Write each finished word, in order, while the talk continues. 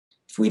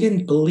if we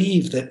didn't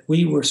believe that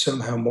we were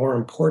somehow more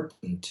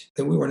important,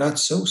 that we were not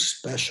so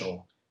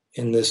special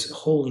in this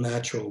whole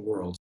natural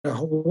world, our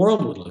whole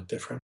world would look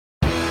different.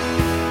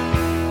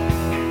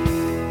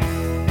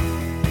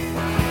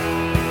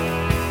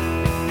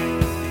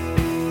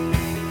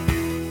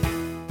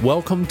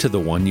 Welcome to The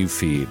One You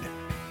Feed.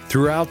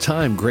 Throughout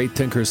time, great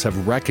thinkers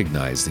have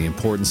recognized the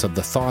importance of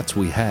the thoughts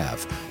we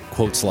have.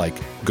 Quotes like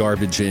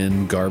garbage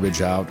in,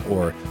 garbage out,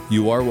 or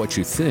you are what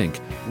you think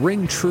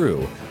ring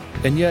true.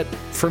 And yet,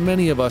 for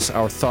many of us,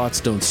 our thoughts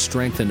don't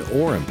strengthen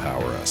or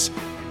empower us.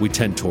 We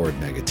tend toward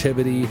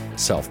negativity,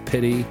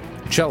 self-pity,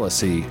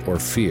 jealousy, or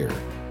fear.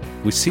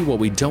 We see what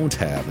we don't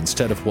have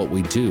instead of what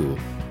we do.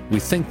 We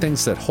think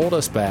things that hold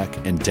us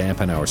back and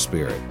dampen our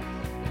spirit.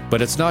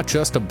 But it's not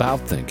just about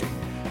thinking.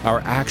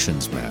 Our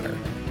actions matter.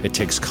 It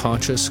takes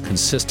conscious,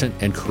 consistent,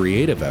 and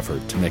creative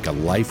effort to make a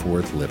life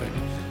worth living.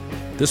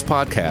 This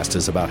podcast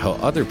is about how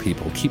other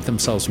people keep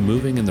themselves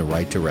moving in the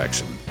right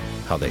direction,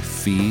 how they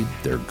feed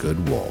their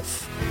good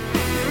wolf.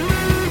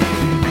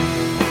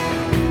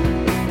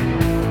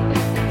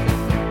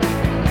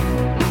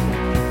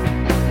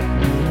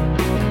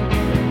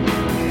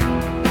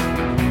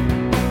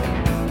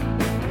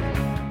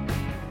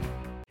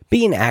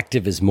 Being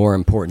active is more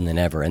important than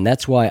ever, and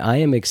that's why I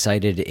am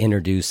excited to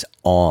introduce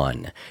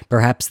On,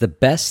 perhaps the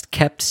best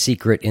kept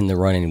secret in the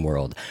running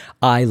world.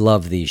 I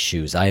love these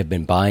shoes. I have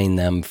been buying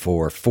them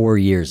for 4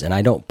 years, and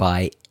I don't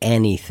buy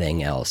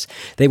anything else.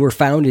 They were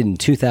founded in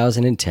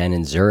 2010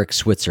 in Zurich,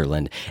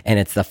 Switzerland, and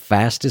it's the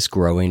fastest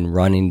growing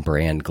running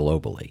brand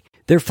globally.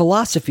 Their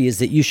philosophy is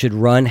that you should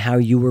run how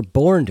you were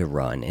born to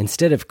run.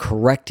 Instead of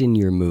correcting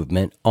your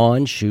movement,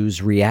 On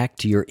shoes react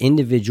to your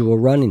individual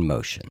running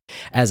motion.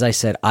 As I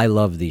said, I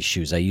love these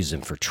shoes. I use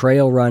them for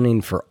trail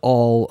running, for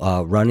all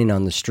running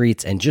on the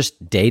streets, and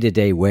just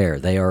day-to-day wear.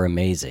 They are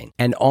amazing.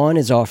 And On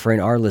is offering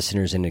our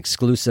listeners an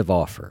exclusive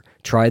offer.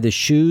 Try the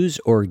shoes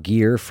or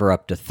gear for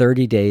up to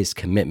 30 days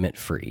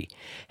commitment-free.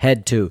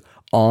 Head to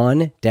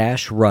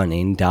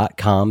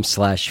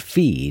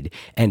on-running.com/feed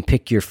and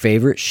pick your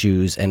favorite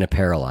shoes and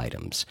apparel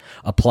items.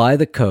 Apply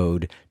the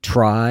code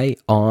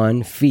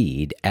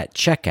TRYONFEED at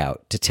checkout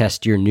to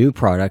test your new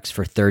products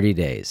for 30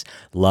 days.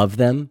 Love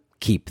them,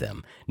 keep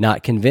them.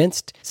 Not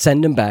convinced?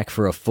 Send them back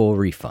for a full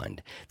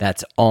refund.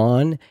 That's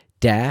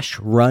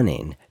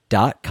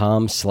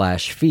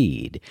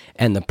on-running.com/feed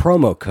and the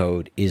promo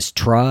code is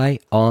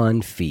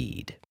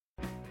TRYONFEED.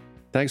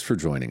 Thanks for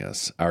joining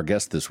us. Our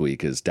guest this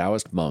week is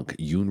Taoist monk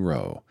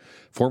Yunrou,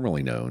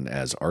 formerly known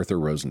as Arthur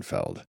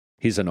Rosenfeld.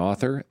 He's an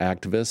author,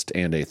 activist,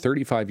 and a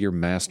 35-year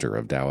master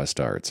of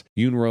Taoist arts.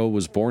 Yunrou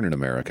was born in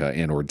America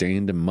and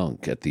ordained a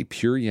monk at the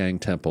Pure Yang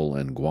Temple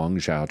in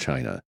Guangzhou,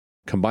 China.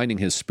 Combining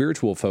his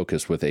spiritual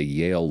focus with a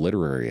Yale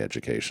literary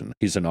education,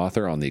 he's an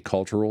author on the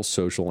cultural,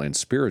 social, and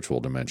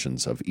spiritual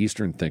dimensions of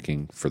Eastern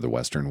thinking for the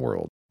Western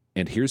world.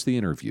 And here's the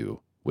interview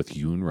with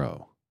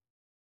Yunrou.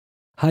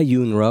 Hi,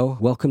 Yunrou.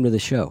 Welcome to the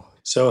show.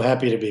 So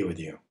happy to be with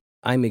you.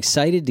 I'm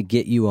excited to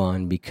get you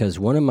on because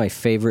one of my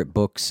favorite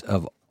books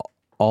of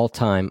all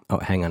time... Oh,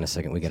 hang on a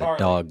second. We got a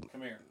dog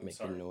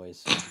making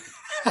noise.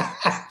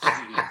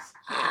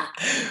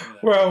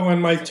 Well, when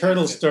my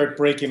turtles start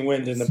breaking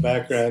wind in the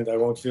background, I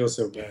won't feel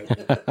so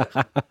bad.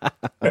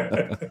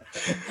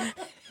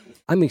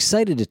 I'm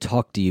excited to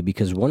talk to you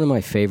because one of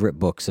my favorite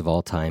books of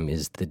all time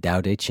is the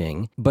Tao Te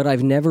Ching, but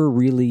I've never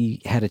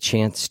really had a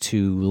chance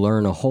to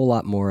learn a whole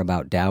lot more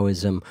about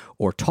Taoism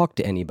or talk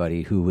to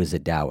anybody who was a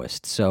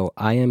Taoist. So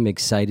I am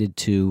excited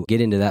to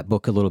get into that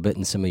book a little bit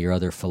and some of your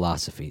other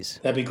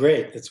philosophies. That'd be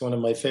great. It's one of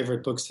my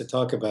favorite books to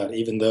talk about,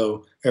 even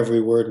though every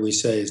word we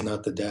say is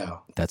not the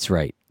Tao. That's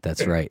right.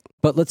 That's right.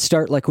 But let's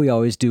start like we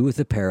always do with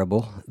a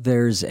parable.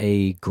 There's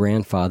a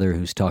grandfather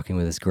who's talking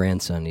with his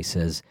grandson. He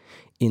says,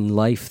 in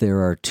life, there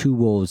are two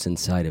wolves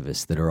inside of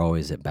us that are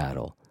always at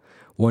battle.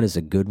 One is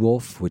a good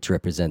wolf, which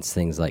represents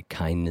things like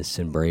kindness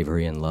and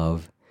bravery and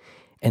love.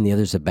 And the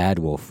other is a bad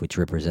wolf, which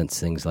represents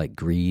things like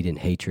greed and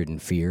hatred and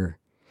fear.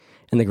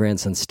 And the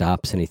grandson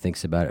stops and he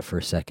thinks about it for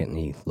a second and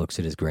he looks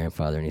at his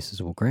grandfather and he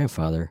says, well,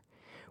 grandfather,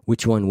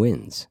 which one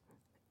wins?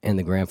 And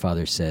the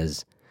grandfather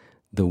says,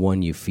 the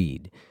one you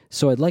feed.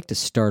 So I'd like to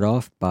start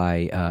off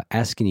by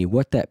asking you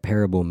what that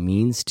parable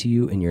means to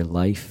you in your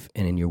life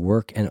and in your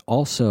work, and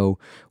also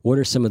what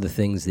are some of the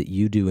things that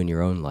you do in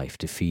your own life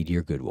to feed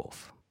your good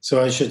wolf? So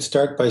I should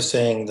start by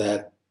saying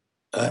that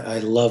I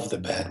love the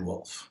bad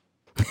wolf.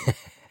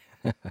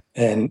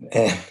 and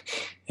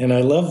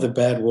I love the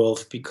bad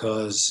wolf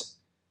because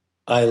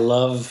I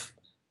love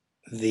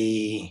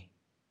the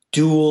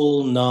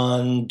dual,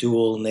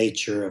 non-dual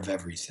nature of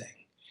everything.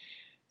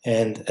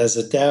 And as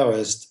a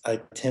Taoist, I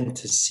tend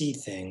to see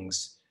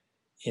things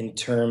in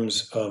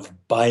terms of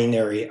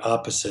binary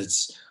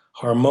opposites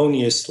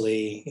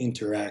harmoniously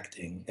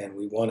interacting. And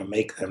we want to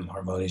make them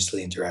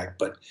harmoniously interact,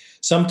 but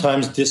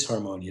sometimes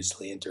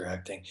disharmoniously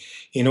interacting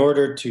in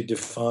order to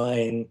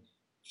define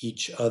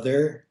each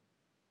other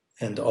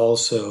and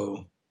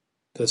also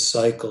the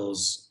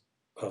cycles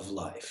of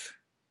life.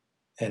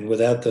 And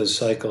without those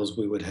cycles,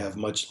 we would have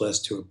much less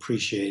to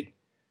appreciate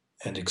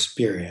and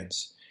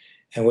experience.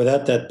 And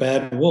without that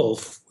bad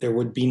wolf, there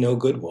would be no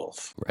good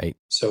wolf. Right.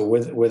 So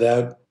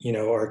without,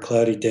 our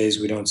cloudy days,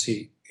 we don't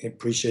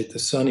appreciate the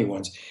sunny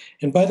ones.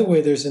 And by the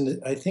way, there's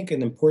I think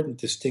an important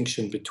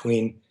distinction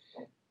between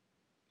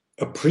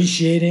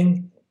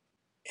appreciating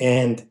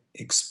and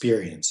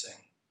experiencing.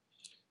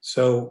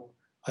 So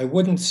I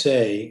wouldn't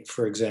say,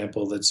 for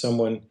example, that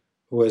someone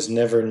who has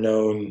never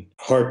known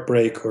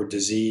heartbreak or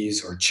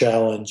disease or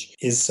challenge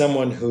is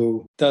someone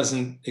who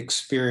doesn't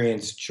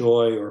experience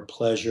joy or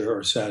pleasure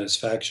or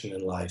satisfaction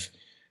in life.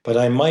 But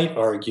I might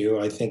argue,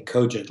 I think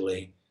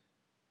cogently,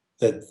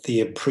 that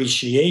the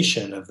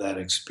appreciation of that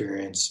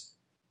experience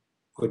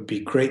would be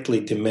greatly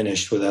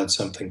diminished without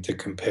something to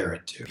compare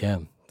it to. Yeah,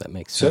 that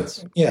makes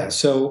sense. Yeah.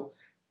 So,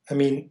 I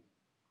mean,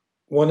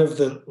 one of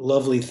the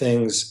lovely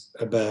things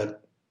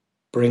about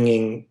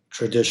bringing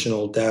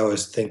traditional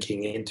Taoist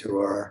thinking into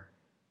our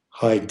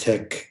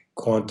high-tech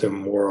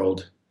quantum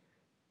world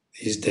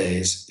these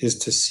days is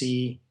to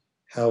see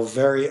how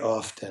very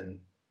often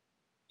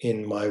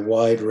in my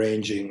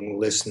wide-ranging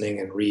listening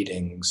and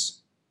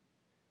readings,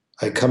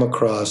 I come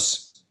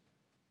across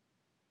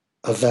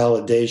a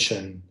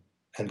validation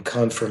and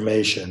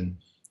confirmation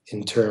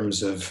in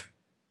terms of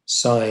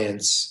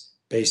science,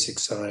 basic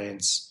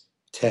science,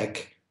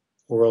 tech,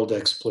 world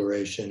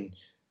exploration,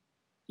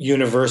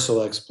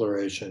 universal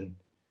exploration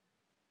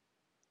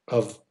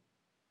of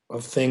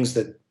things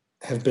that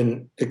have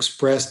been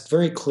expressed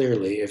very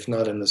clearly, if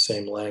not in the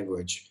same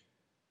language,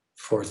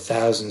 for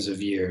thousands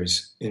of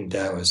years in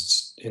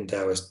Taoist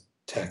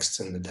texts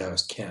in the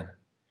Taoist canon.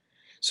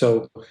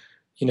 So,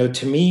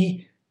 to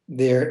me,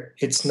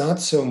 it's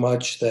not so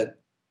much that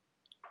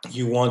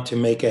you want to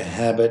make a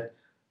habit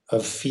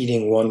of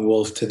feeding one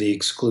wolf to the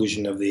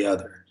exclusion of the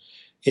other.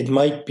 It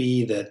might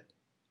be that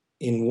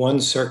in one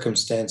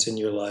circumstance in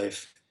your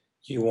life,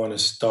 you want to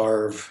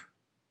starve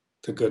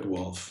the good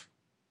wolf.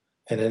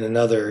 And in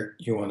another,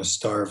 you want to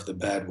starve the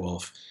bad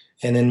wolf.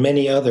 And in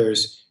many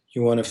others,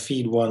 you want to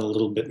feed one a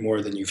little bit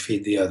more than you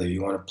feed the other.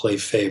 You want to play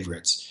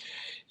favorites.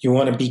 You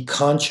want to be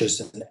conscious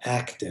and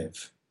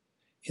active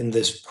in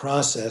this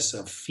process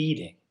of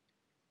feeding,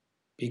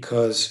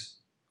 because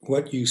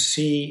what you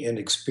see and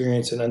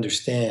experience and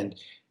understand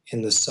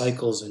in the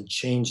cycles and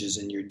changes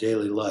in your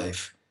daily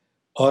life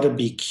ought to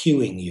be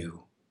cueing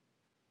you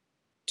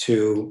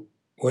to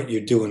what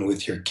you're doing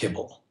with your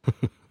kibble.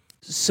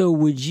 So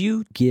would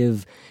you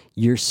give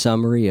your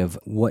summary of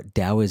what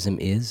Taoism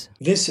is?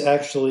 This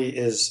actually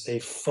is a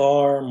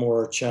far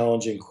more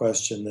challenging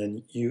question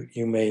than you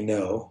may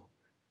know.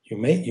 You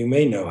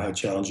may know how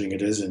challenging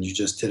it is, and you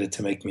just did it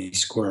to make me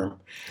squirm.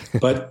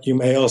 But you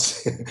may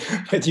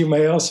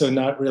also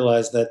not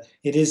realize that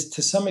it is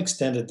to some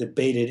extent a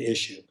debated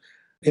issue.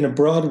 In a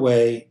broad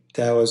way,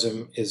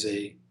 Taoism is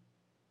a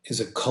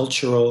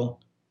cultural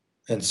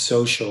and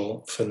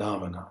social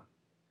phenomenon.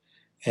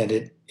 And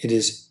it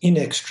is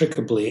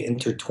inextricably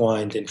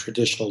intertwined in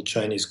traditional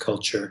Chinese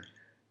culture,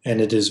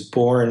 and it is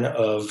born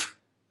of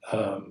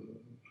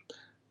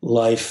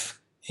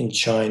life in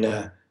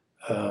China,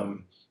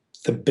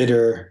 the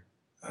bitter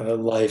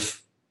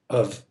life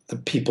of the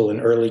people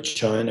in early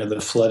China, the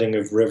flooding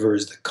of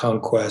rivers, the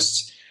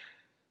conquests,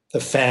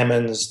 the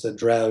famines, the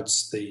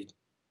droughts, the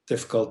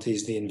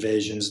difficulties, the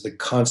invasions, the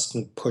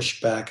constant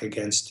pushback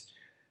against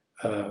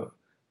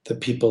the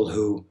people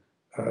who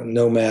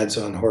nomads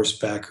on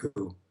horseback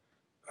who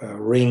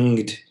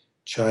ringed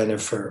China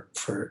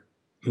for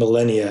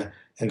millennia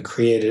and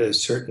created a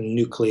certain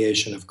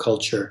nucleation of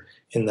culture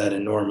in that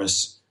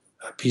enormous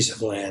piece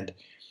of land.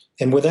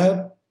 And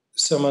without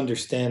some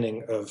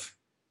understanding of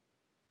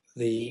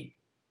the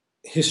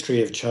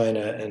history of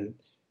China and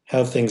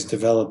how things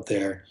developed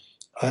there,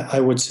 I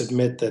would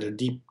submit that a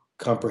deep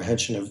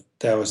comprehension of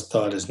Taoist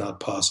thought is not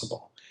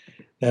possible.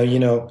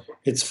 Now,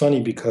 it's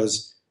funny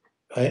because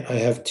I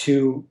have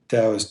two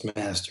Taoist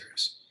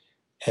masters,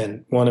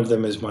 and one of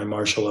them is my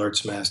martial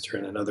arts master,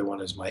 and another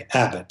one is my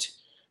abbot.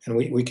 And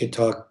we could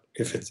talk,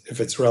 if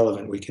it's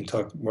relevant, we can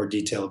talk more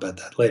detail about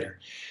that later.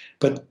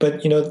 But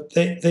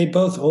they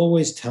both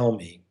always tell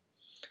me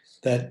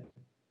that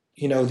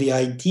the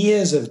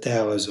ideas of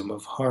Taoism,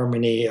 of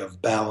harmony,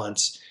 of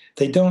balance,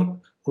 they don't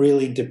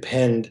really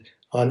depend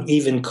on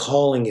even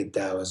calling it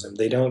Taoism.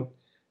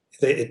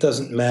 It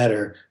doesn't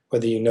matter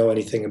whether you know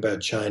anything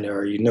about China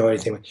or you know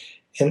anything.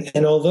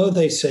 And although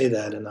they say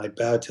that, and I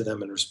bow to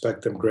them and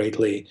respect them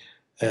greatly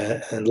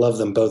and love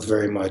them both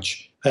very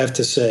much, I have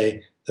to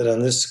say that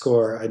on this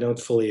score, I don't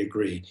fully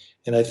agree.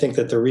 And I think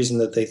that the reason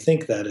that they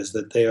think that is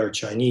that they are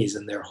Chinese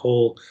and their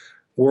whole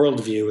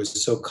worldview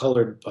is so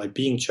colored by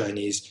being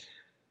Chinese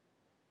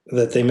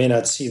that they may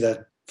not see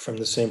that from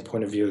the same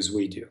point of view as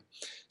we do.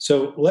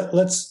 So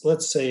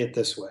let's say it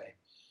this way.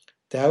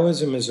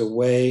 Taoism is a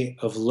way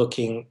of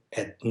looking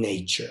at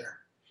nature.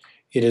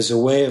 It is a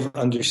way of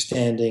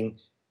understanding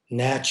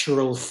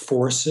natural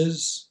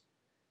forces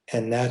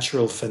and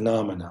natural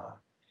phenomena,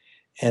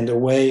 and a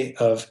way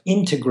of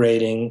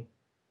integrating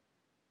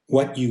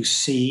what you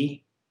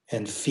see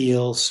and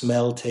feel,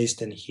 smell,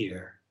 taste, and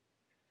hear,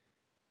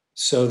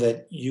 so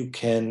that you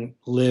can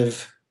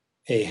live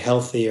a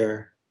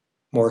healthier,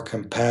 more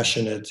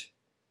compassionate,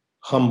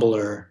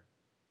 humbler,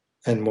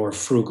 and more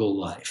frugal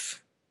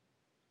life.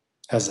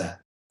 How's that?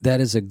 That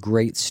is a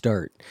great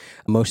start.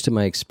 Most of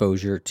my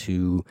exposure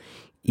to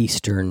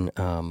Eastern,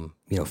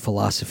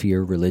 philosophy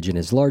or religion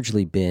has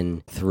largely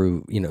been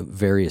through,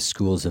 various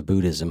schools of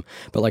Buddhism.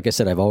 But like I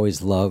said, I've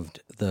always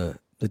loved the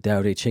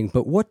Tao Te Ching.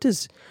 But what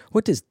does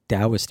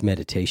Taoist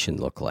meditation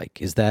look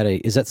like? Is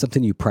that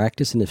something you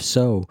practice? And if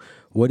so,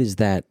 what is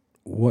that?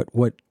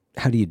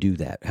 How do you do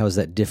that? How is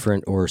that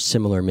different or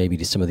similar maybe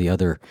to some of the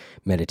other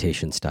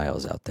meditation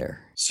styles out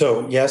there?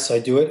 So yes, I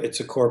do it. It's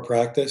a core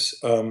practice.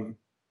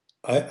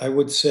 I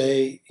would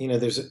say,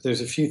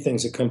 there's a few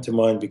things that come to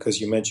mind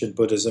because you mentioned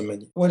Buddhism,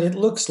 and what it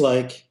looks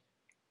like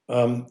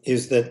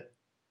is that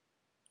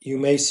you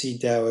may see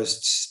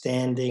Taoists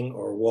standing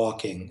or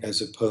walking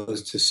as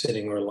opposed to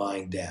sitting or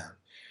lying down,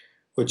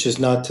 which is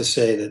not to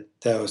say that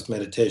Taoist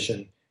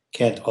meditation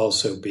can't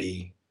also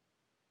be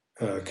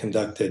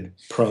conducted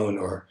prone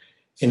or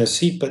in a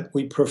seat, but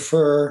we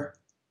prefer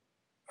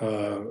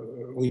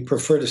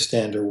to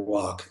stand or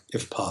walk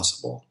if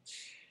possible,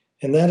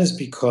 and that is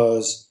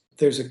because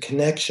there's a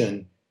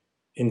connection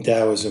in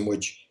Taoism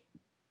which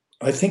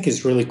I think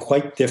is really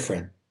quite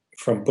different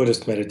from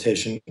Buddhist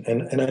meditation.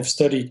 And I've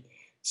studied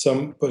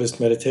some Buddhist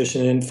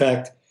meditation. And in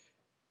fact,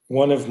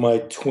 one of my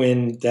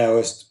twin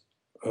Taoist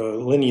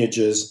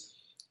lineages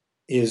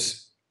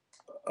is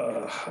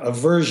a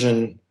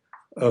version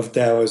of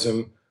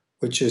Taoism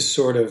which is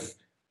sort of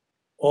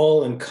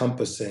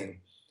all-encompassing.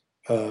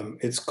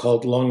 It's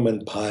called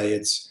Longmen Pai.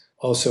 It's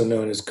also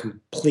known as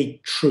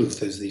complete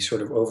truth, as the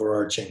sort of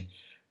overarching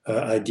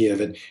idea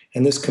of it.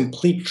 And this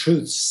complete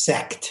truth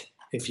sect,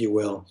 if you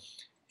will,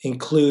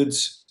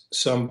 includes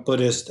some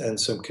Buddhist and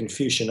some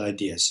Confucian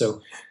ideas.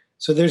 So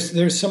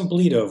there's some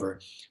bleed over.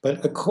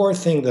 But a core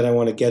thing that I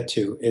want to get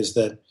to is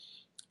that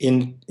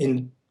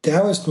in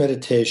Taoist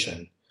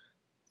meditation,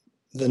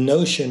 the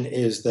notion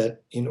is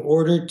that in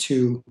order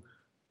to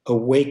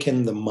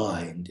awaken the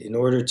mind, in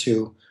order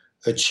to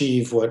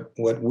achieve what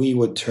we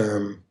would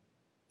term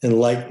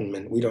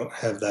enlightenment, we don't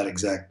have that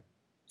exact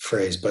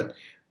phrase, but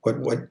what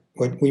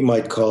we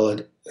might call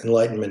it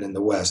enlightenment in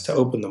the West, to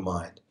open the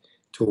mind,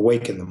 to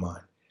awaken the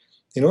mind.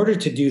 In order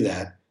to do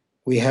that,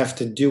 we have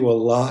to do a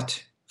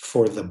lot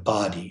for the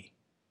body,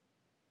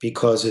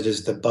 because it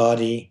is the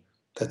body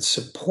that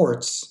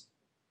supports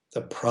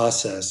the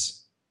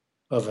process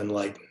of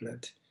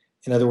enlightenment.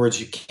 In other words,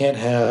 you can't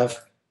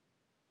have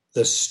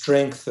the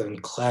strength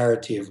and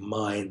clarity of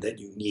mind that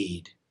you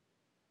need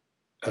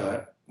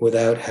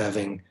without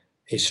having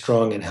a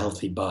strong and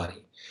healthy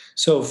body.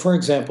 So, for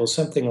example,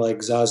 something like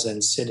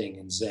Zazen sitting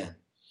in Zen,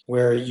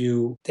 where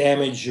you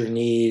damage your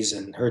knees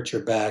and hurt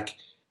your back,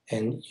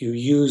 and you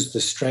use the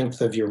strength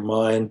of your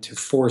mind to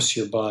force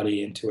your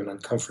body into an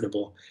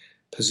uncomfortable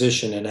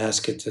position and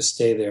ask it to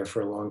stay there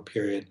for a long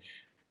period,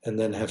 and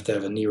then have to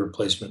have a knee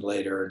replacement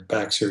later or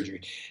back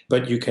surgery.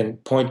 But you can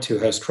point to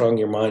how strong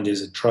your mind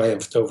is. It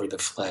triumphed over the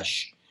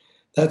flesh.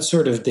 That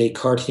sort of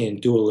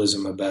Descartesian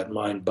dualism about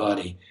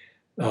mind-body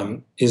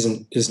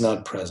is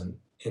not present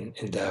in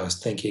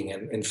Taoist thinking.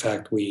 And in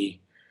fact,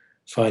 we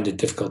find it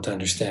difficult to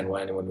understand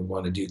why anyone would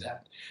want to do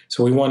that.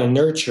 So we want to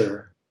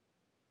nurture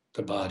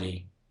the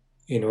body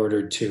in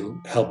order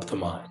to help the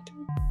mind.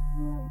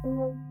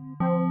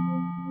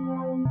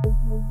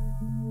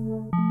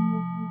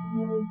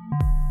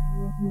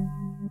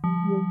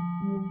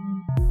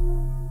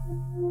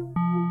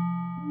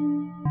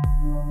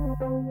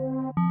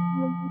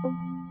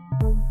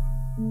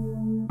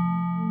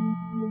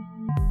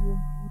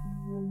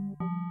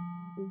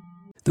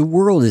 The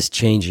world is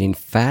changing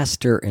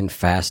faster and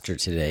faster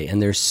today,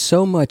 and there's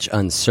so much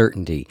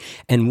uncertainty.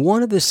 And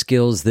one of the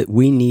skills that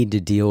we need to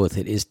deal with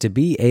it is to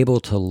be able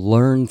to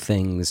learn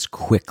things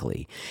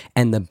quickly.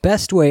 And the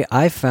best way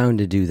I've found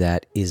to do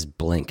that is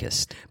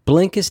Blinkist.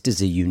 Blinkist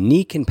is a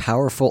unique and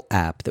powerful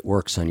app that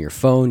works on your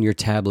phone, your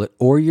tablet,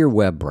 or your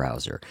web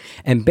browser.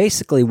 And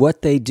basically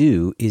what they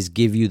do is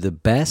give you the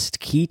best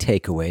key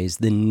takeaways,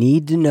 the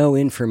need-to-know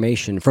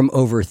information from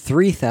over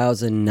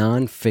 3,000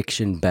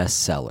 nonfiction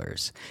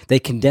bestsellers. They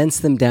condense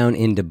them down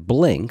into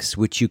blinks,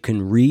 which you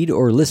can read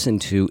or listen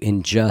to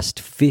in just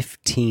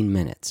 15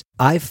 minutes.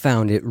 I've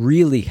found it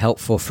really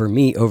helpful for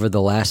me over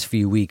the last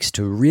few weeks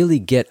to really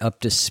get up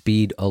to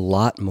speed a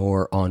lot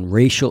more on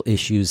racial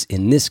issues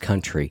in this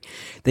country.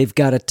 They've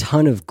got a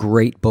ton of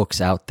great books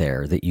out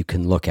there that you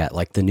can look at,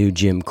 like The New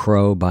Jim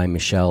Crow by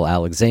Michelle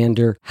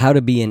Alexander, How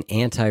to Be an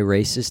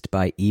Anti-Racist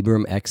by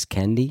Ibram X.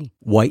 Kendi,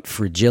 White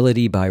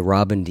Fragility by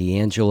Robin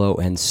DiAngelo,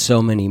 and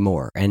so many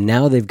more. And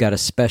now they've got a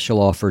special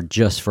offer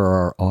just for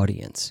our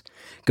audience.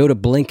 Go to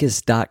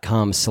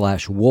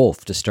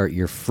Blinkist.com/wolf to start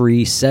your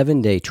free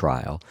 7-day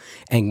trial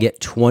and get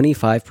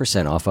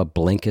 25% off a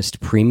Blinkist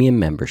premium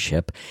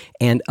membership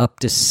and up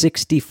to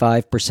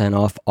 65%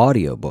 off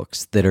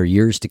audiobooks that are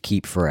yours to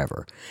keep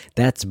forever.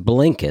 That's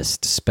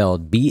Blinkist,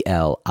 spelled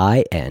Blinkist,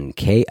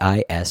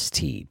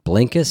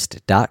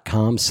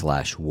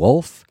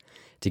 Blinkist.com/wolf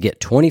to get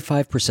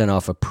 25%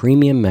 off a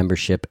premium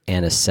membership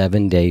and a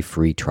 7-day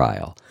free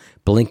trial.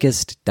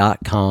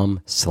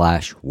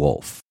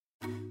 Blinkist.com/wolf.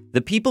 The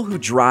people who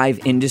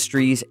drive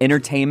industries,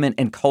 entertainment,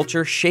 and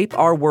culture shape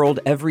our world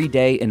every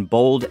day in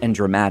bold and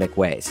dramatic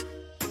ways.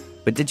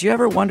 But did you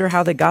ever wonder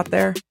how they got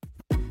there?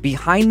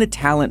 Behind the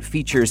Talent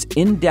features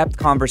in-depth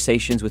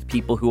conversations with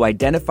people who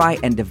identify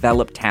and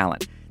develop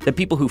talent, the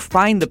people who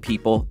find the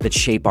people that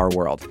shape our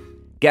world.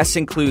 Guests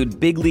include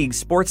big league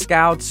sports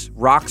scouts,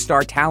 rock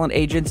star talent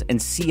agents,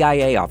 and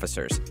CIA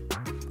officers.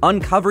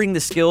 Uncovering the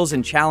skills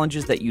and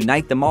challenges that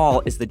unite them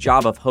all is the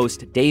job of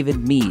host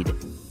David Mead.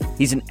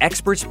 He's an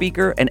expert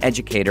speaker and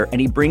educator,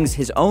 and he brings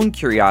his own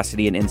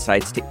curiosity and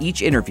insights to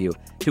each interview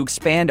to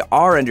expand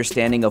our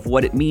understanding of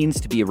what it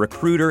means to be a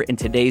recruiter in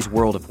today's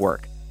world of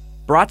work.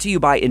 Brought to you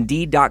by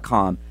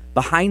Indeed.com,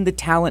 Behind the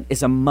Talent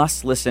is a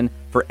must-listen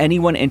for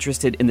anyone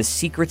interested in the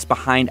secrets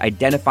behind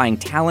identifying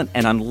talent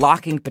and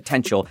unlocking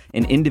potential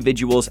in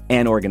individuals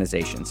and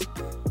organizations.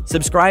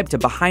 Subscribe to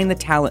Behind the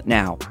Talent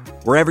now,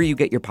 wherever you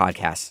get your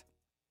podcasts.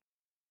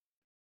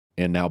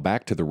 And now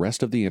back to the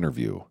rest of the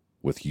interview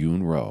with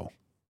Yunrou.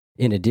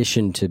 In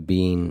addition to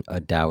being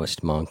a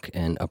Taoist monk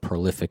and a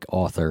prolific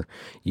author,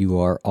 you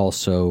are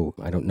also,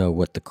 I don't know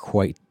what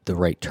quite the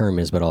right term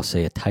is, but I'll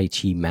say a Tai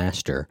Chi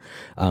master.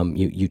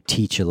 You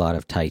teach a lot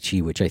of Tai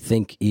Chi, which I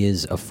think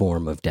is a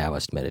form of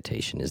Taoist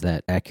meditation. Is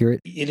that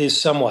accurate? It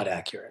is somewhat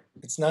accurate.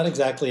 It's not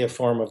exactly a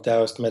form of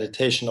Taoist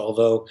meditation,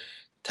 although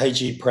Tai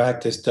Chi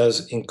practice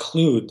does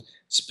include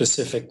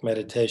specific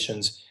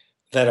meditations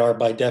that are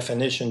by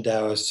definition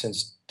Taoist,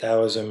 since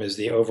Taoism is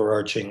the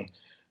overarching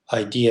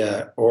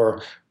idea.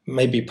 Or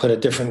maybe put a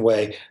different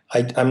way,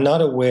 I'm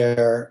not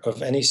aware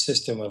of any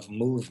system of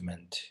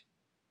movement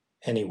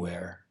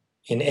anywhere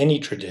in any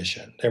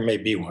tradition. There may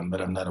be one,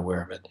 but I'm not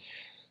aware of it.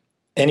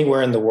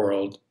 Anywhere in the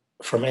world,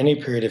 from any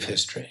period of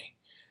history,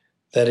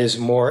 that is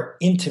more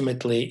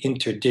intimately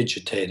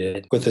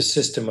interdigitated with a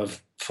system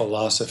of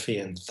philosophy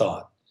and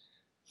thought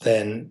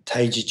than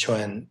Tai Chi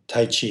Chuan,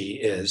 Tai Chi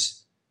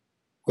is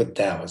with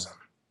Taoism.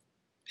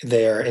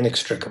 They are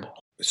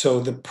inextricable.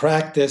 So the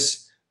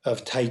practice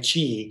of Tai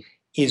Chi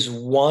is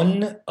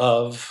one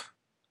of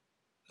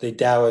the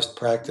Taoist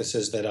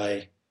practices that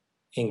I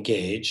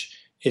engage.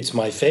 It's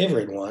my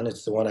favorite one.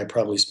 It's the one I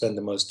probably spend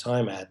the most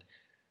time at.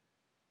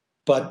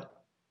 But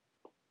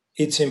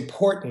its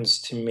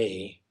importance to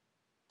me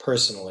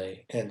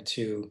personally and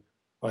to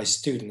my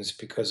students,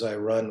 because I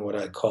run what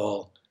I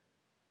call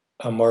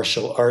a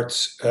martial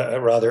arts,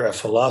 a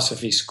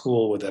philosophy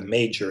school with a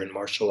major in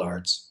martial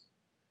arts,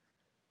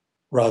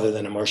 rather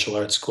than a martial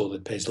arts school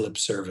that pays lip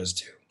service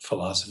to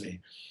philosophy.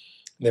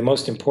 The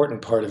most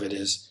important part of it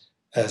is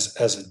as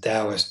a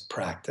Taoist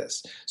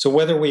practice. So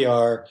whether we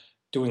are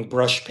doing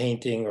brush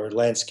painting or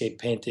landscape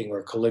painting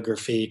or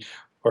calligraphy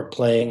or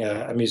playing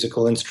a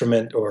musical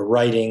instrument or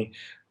writing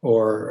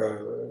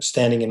or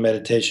standing in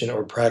meditation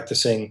or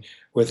practicing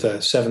with a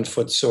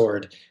 7-foot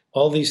sword,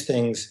 all these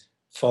things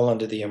fall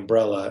under the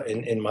umbrella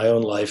in my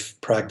own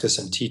life, practice,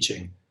 and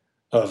teaching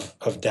of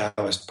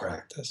Taoist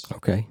practice.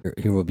 Okay.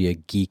 Here will be a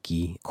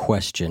geeky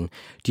question.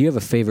 Do you have a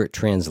favorite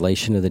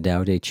translation of the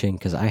Tao Te Ching?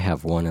 Because I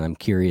have one, and I'm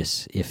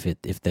curious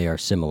if they are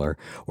similar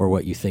or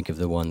what you think of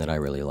the one that I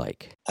really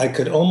like. I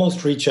could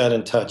almost reach out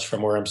and touch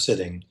from where I'm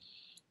sitting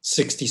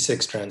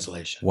 66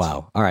 translations.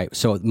 Wow. All right.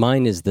 So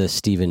mine is the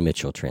Stephen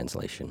Mitchell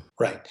translation.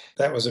 Right.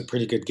 That was a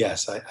pretty good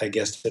guess. I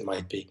guessed it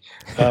might be.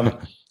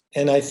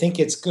 And I think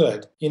it's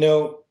good. You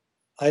know,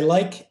 I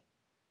like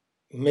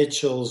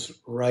Mitchell's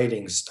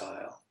writing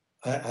style.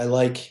 I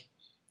like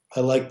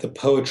the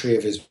poetry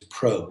of his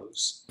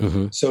prose.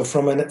 Mm-hmm. So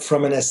from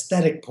an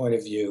aesthetic point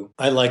of view,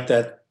 I like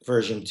that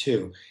version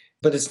too.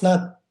 But it's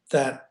not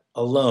that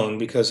alone,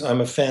 because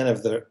I'm a fan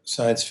of the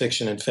science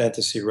fiction and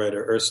fantasy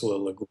writer Ursula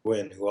Le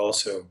Guin, who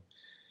also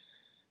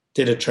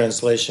did a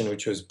translation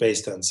which was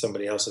based on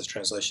somebody else's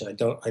translation.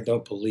 I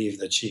don't believe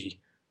that she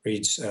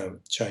reads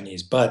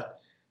Chinese, but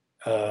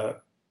I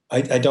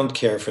don't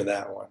care for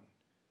that one.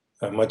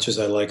 Much as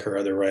I like her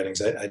other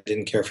writings, I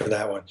didn't care for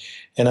that one.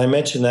 And I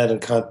mention that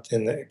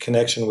in the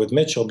connection with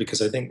Mitchell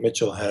because I think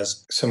Mitchell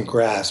has some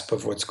grasp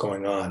of what's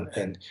going on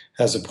and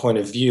has a point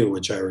of view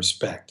which I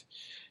respect.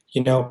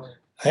 You know,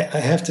 I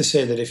have to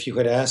say that if you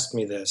had asked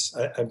me this,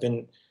 I've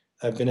been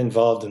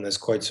involved in this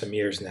quite some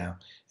years now,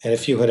 and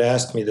if you had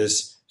asked me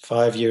this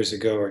 5 years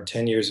ago or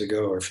 10 years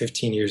ago or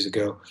 15 years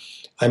ago,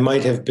 I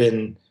might have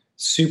been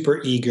super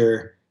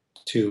eager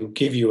to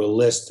give you a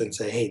list and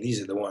say, hey,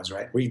 these are the ones,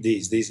 right? Read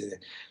these are the...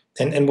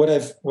 And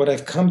what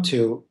I've come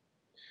to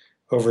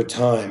over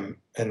time,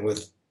 and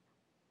with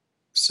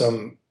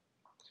some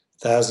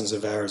thousands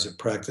of hours of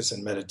practice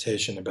and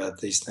meditation about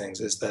these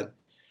things, is that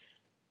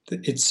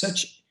it's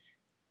such,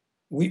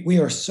 we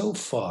are so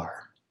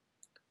far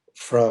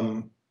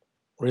from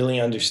really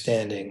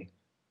understanding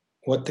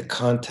what the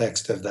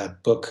context of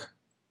that book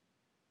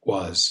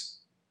was,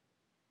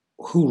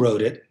 who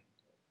wrote it,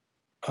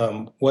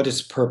 what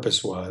its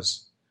purpose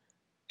was,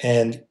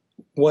 and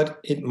what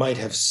it might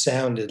have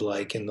sounded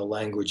like in the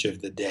language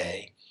of the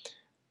day.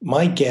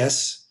 My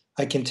guess,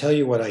 I can tell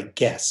you what I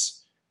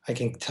guess. I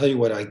can tell you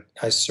what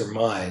I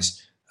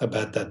surmise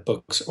about that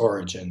book's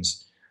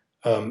origins.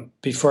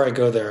 Before I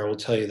go there, I will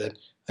tell you that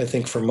I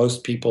think for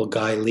most people,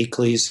 Guy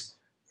Leakley's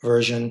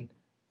version,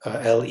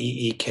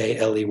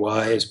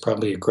 Leekley, is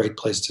probably a great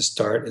place to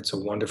start. It's a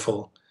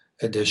wonderful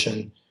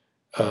edition.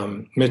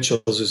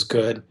 Mitchell's is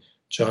good.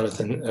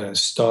 Jonathan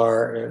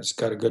Starr has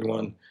got a good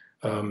one.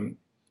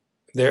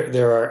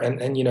 There are,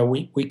 and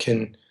we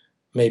can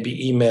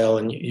maybe email,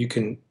 and you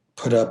can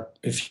put up,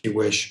 if you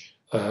wish,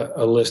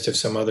 a list of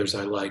some others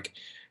I like.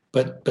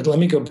 But let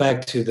me go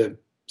back to the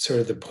sort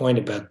of the point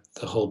about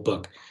the whole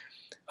book.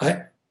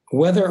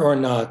 Whether or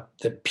not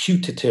the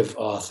putative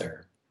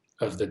author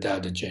of the Tao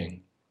Te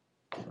Ching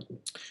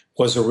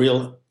was a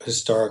real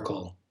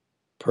historical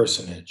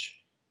personage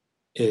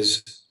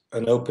is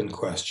an open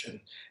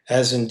question,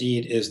 as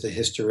indeed is the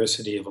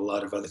historicity of a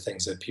lot of other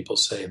things that people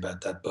say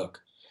about that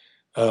book.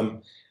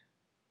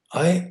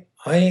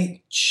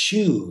 I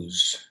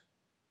choose,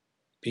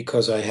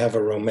 because I have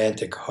a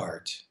romantic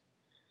heart,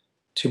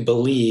 to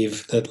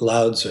believe that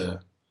Lao Tzu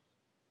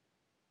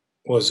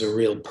was a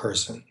real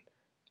person,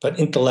 but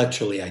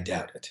intellectually I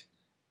doubt it.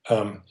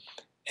 And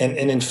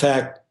in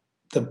fact,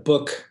 the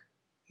book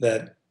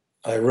that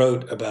I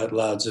wrote about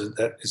Lao Tzu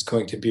that is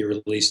going to be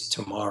released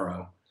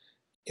tomorrow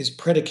is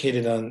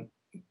predicated on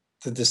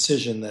the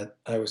decision that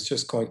I was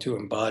just going to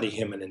embody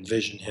him and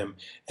envision him,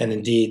 and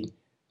indeed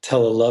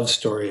tell a love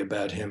story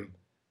about him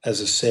as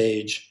a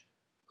sage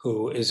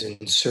who is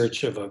in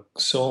search of a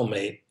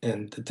soulmate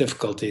and the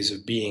difficulties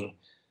of being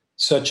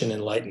such an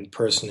enlightened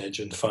personage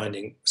and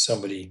finding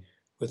somebody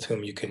with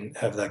whom you can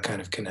have that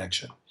kind of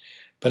connection.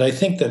 But I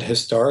think that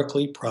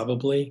historically,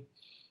 probably,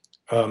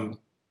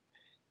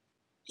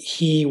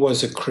 he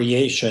was a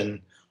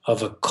creation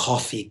of a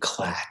coffee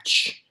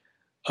clatch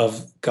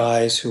of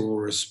guys who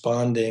were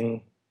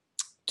responding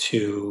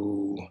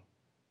to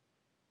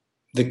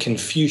the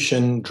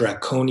Confucian,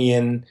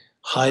 draconian,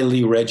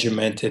 highly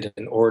regimented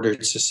and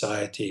ordered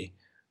society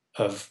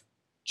of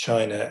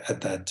China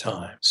at that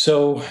time.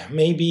 So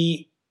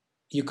maybe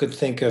you could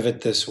think of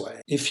it this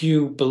way. If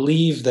you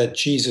believe that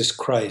Jesus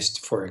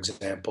Christ, for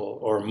example,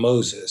 or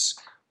Moses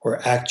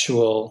were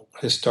actual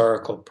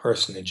historical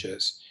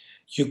personages,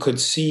 you could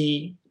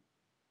see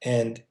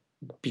and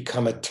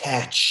become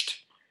attached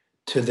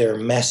to their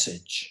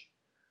message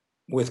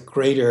with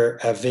greater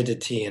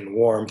avidity and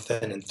warmth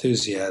and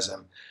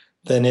enthusiasm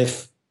than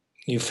if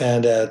you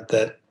found out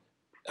that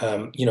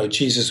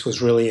Jesus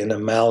was really an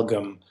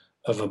amalgam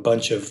of a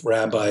bunch of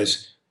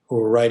rabbis who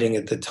were writing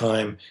at the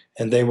time,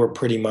 and they were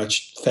pretty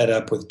much fed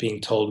up with being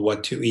told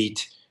what to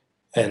eat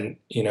and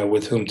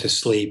with whom to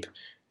sleep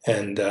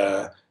and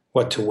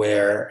what to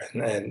wear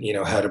and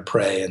how to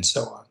pray and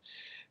so on.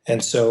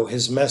 And so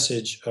his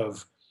message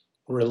of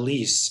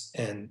release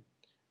and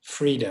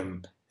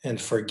freedom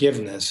and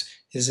forgiveness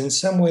is in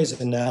some ways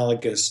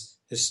analogous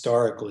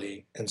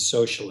historically and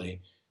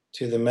socially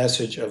to the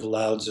message of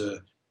Lao Tzu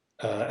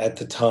at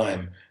the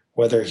time,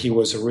 whether he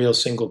was a real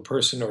single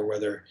person or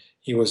whether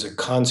he was a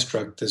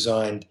construct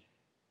designed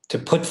to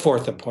put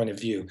forth a point of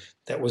view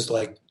that was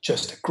like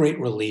just a great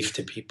relief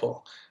to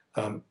people.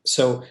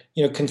 So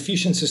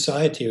Confucian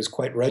society was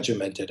quite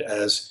regimented,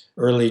 as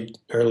early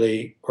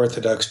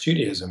Orthodox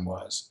Judaism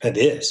was and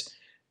is.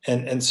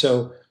 And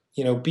so,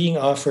 being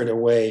offered a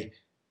way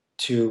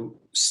to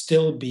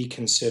still be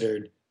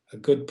considered a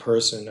good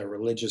person, a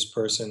religious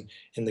person,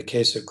 in the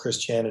case of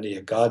Christianity,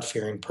 a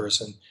God-fearing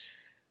person,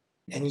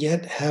 and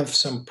yet have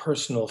some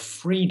personal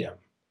freedom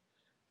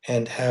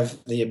and have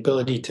the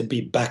ability to be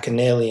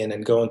bacchanalian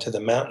and go into the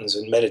mountains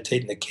and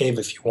meditate in the cave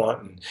if you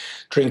want and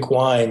drink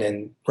wine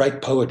and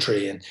write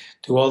poetry and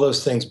do all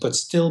those things, but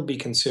still be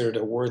considered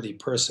a worthy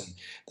person.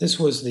 This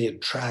was the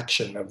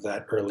attraction of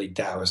that early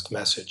Taoist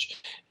message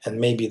and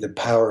maybe the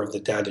power of the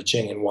Tao Te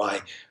Ching, and why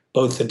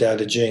both the Tao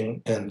Te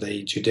Ching and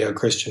the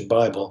Judeo-Christian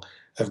Bible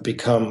have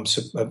become,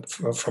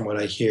 from what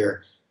I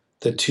hear,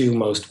 the two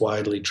most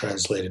widely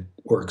translated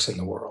works in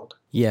the world.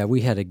 Yeah,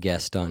 we had a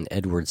guest on,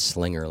 Edward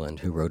Slingerland,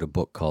 who wrote a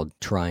book called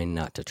Trying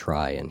Not to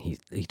Try, and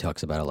he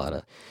talks about a lot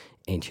of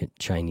ancient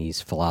Chinese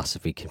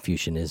philosophy,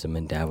 Confucianism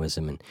and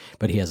Taoism,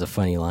 but he has a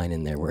funny line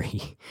in there where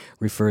he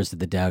refers to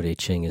the Tao Te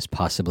Ching as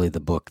possibly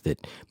the book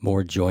that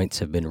more joints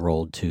have been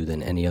rolled to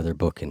than any other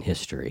book in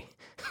history,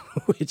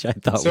 which I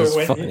thought was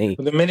funny.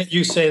 The minute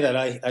you say that,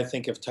 I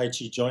think of Tai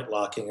Chi joint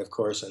locking, of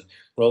course, and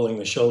rolling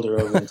the shoulder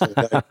over into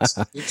the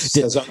guy who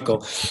says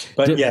uncle.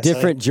 But yes,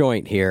 different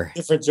joint here.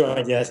 Different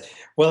joint, yes.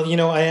 Well,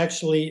 I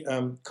actually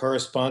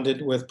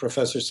corresponded with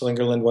Professor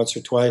Slingerland once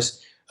or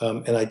twice,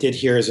 and I did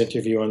hear his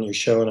interview on your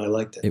show, and I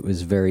liked it. It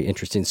was very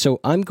interesting. So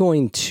I'm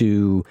going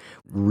to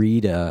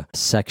read a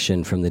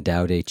section from the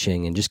Tao Te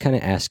Ching and just kind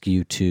of ask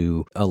you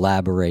to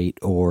elaborate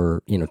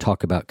or,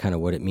 talk about kind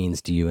of what it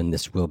means to you, and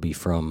this will be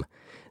from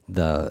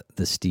the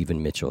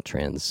Stephen Mitchell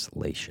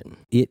translation.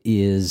 It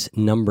is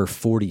number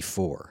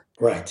 44.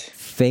 Right.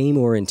 Fame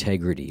or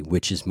integrity,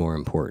 which is more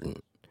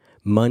important?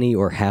 Money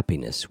or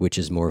happiness, which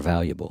is more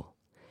valuable?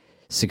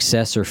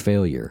 Success or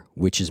failure,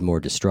 which is more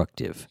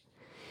destructive?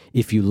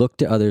 If you look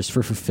to others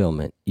for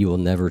fulfillment, you will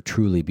never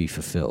truly be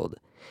fulfilled.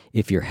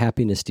 If your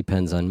happiness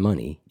depends on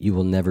money, you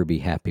will never be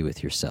happy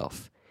with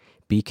yourself.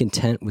 Be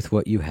content with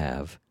what you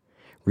have.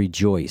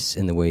 Rejoice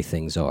in the way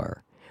things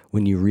are.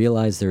 When you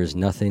realize there is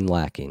nothing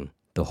lacking,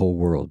 the whole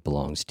world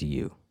belongs to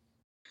you.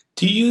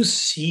 Do you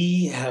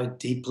see how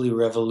deeply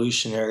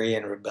revolutionary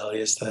and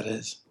rebellious that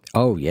is?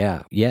 Oh,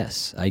 yeah.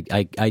 Yes, I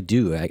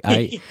do.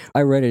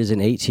 I read it as an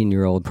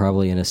 18-year-old,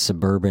 probably in a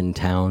suburban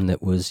town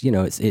that was,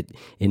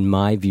 in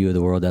my view of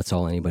the world, that's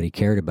all anybody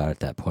cared about at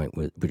that point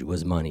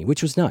was money,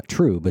 which was not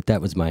true, but that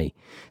was my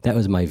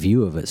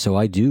view of it. So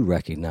I do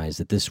recognize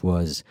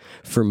that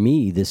for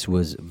me, this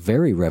was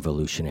very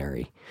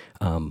revolutionary.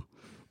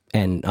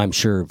 And I'm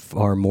sure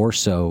far more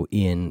so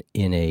in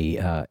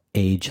a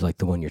age like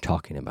the one you're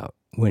talking about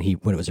when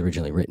it was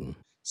originally written.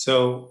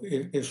 So,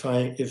 if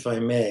I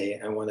may,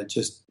 I want to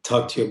just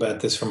talk to you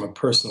about this from a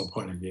personal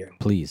point of view.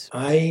 Please.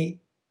 I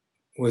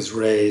was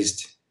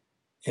raised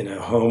in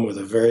a home with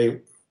a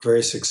very,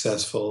 very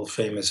successful,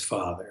 famous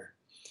father.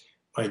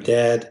 My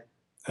dad,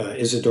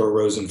 Isidore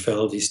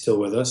Rosenfeld, he's still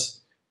with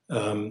us,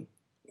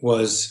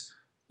 was,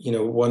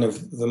 one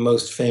of the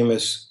most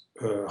famous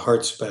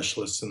heart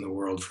specialists in the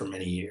world for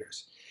many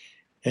years.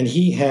 And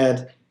he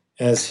had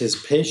as his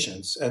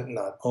patients, and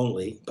not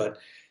only, but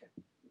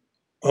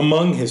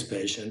among his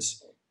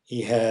patients,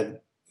 he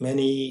had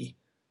many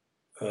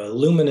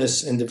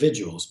luminous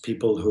individuals,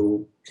 people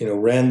who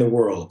ran the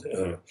world,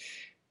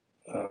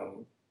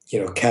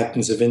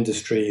 captains of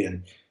industry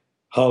and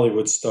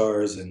Hollywood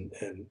stars and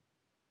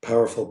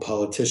powerful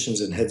politicians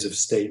and heads of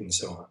state and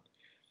so on.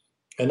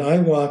 And I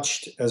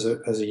watched as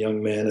a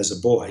young man, as a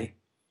boy,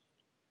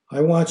 I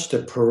watched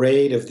a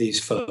parade of these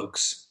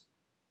folks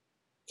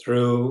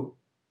through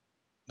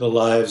the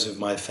lives of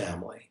my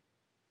family.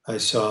 I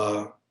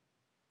saw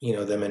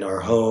them in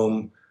our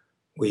home.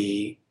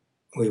 We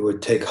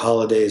would take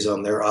holidays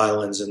on their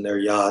islands and their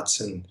yachts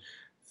and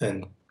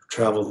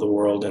travel the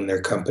world in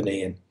their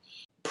company. And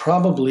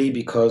probably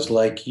because,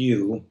 like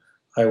you,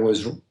 I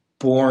was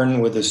born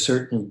with a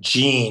certain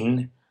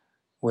gene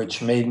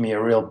which made me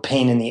a real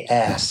pain in the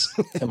ass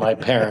to my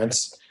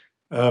parents.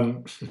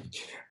 I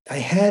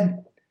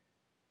had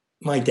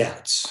my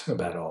doubts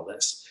about all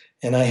this.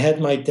 And I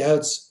had my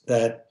doubts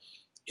that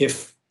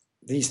if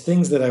these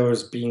things that I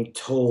was being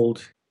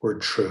told were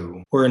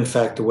true, were in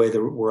fact the way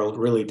the world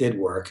really did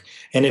work,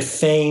 and if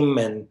fame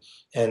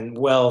and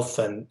wealth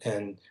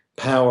and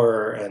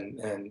power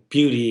and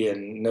beauty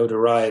and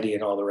notoriety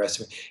and all the rest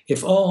of it,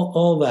 if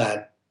all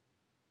that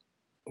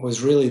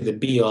was really the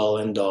be-all,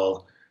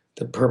 end-all,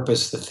 the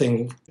purpose, the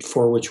thing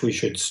for which we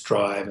should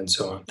strive and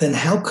so on, then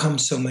how come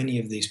so many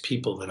of these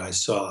people that I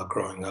saw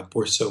growing up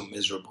were so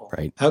miserable?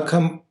 Right. How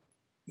come,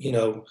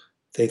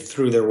 they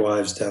threw their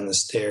wives down the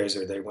stairs,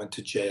 or they went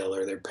to jail,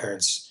 or their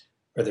parents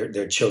or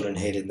their children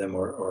hated them,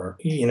 or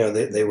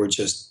they were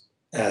just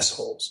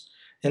assholes.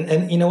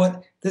 And you know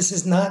what? This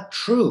was not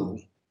true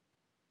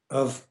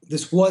of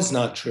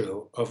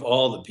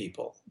all the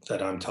people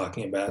that I'm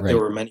talking about. Right. There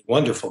were many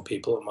wonderful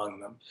people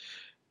among them.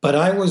 But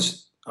I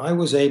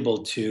was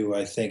able to,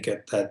 I think,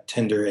 at that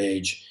tender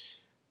age,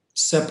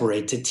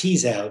 to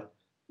tease out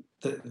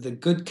the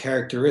good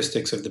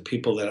characteristics of the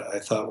people that I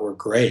thought were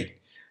great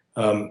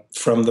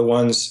from the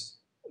ones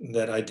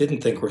that I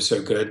didn't think were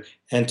so good,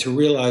 and to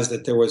realize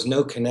that there was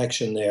no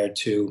connection there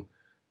to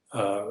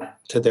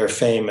their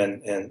fame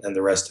and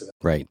the rest of it.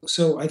 Right.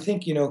 So I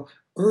think,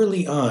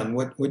 early on,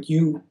 what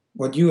you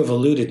have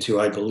alluded to,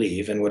 I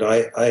believe, and what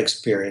I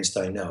experienced,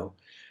 I know,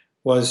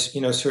 was,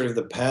 sort of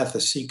the path,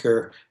 the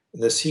seeker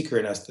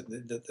in us,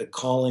 the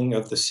calling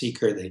of the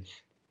seeker, the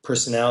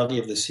personality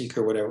of the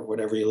seeker,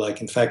 whatever you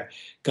like. In fact,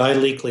 Guy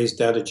Leakley's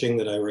Tao Te Ching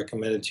that I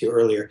recommended to you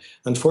earlier.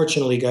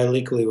 Unfortunately, Guy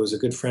Leakley was a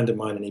good friend of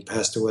mine, and he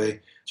passed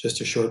away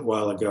just a short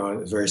while ago. And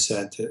it was very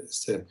sad to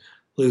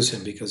lose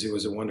him, because he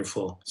was a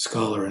wonderful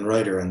scholar and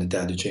writer on the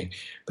Tao Te Ching.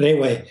 But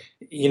anyway,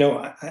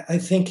 I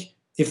think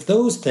if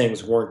those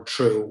things weren't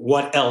true,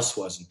 what else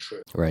wasn't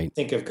true? Right.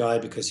 Think of Guy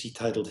because he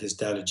titled his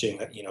Tao Te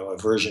Ching, a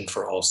version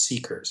for all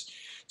seekers.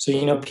 So,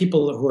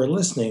 people who are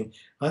listening,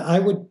 I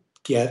would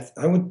bet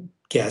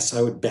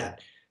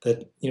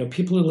that,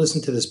 people who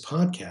listen to this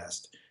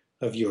podcast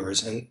of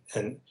yours,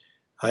 and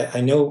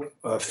I know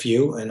a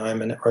few, and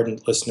I'm an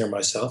ardent listener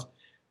myself.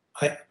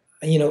 I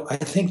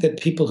think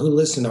that people who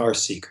listen are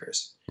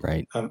seekers.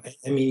 Right.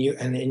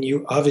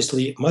 You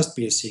obviously must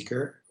be a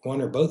seeker,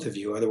 one or both of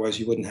you, otherwise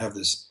you wouldn't have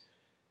this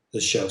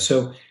show.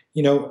 So,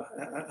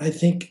 I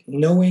think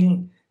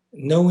knowing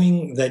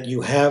that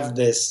you have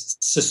this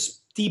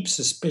deep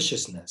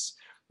suspiciousness,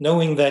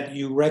 knowing that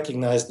you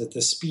recognize that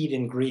the speed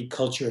and greed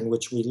culture in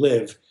which we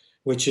live,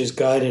 which is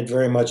guided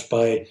very much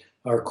by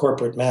our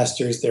corporate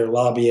masters, their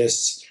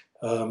lobbyists,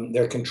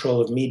 their control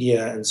of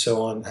media, and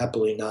so on.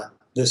 Happily, not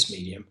this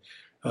medium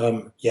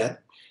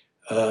yet.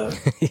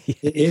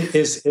 It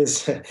is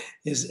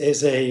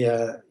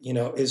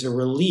a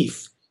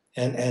relief,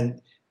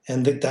 and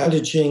the Tao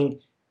Te Ching,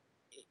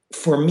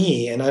 for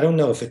me, and I don't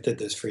know if it did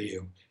this for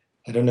you.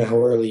 I don't know how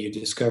early you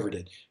discovered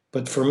it,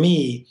 but for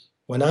me,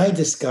 when I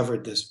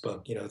discovered this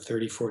book,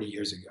 30, 40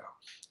 years ago,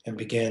 and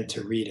began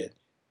to read it,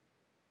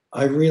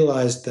 I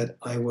realized that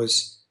I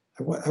was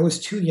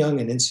too young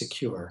and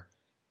insecure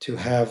to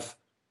have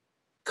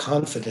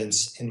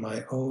confidence in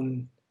my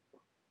own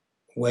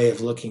way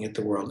of looking at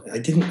the world.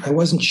 I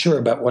wasn't sure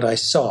about what I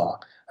saw.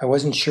 I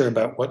wasn't sure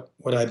about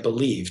what I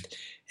believed.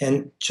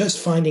 And just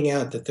finding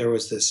out that there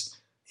was this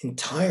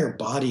entire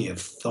body of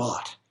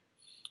thought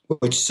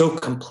which so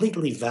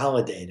completely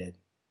validated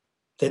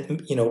that,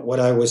 what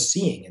I was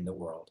seeing in the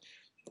world.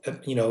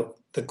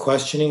 The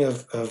questioning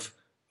of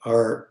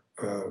our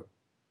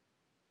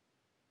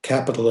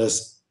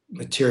capitalist,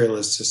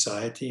 materialist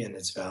society and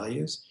its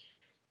values,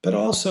 but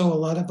also a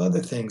lot of other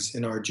things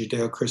in our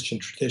Judeo-Christian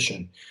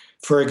tradition.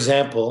 For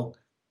example,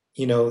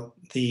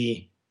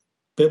 the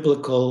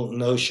biblical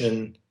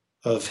notion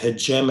of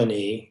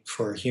hegemony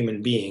for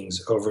human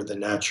beings over the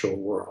natural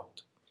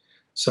world,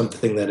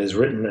 something that is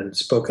written and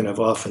spoken of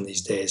often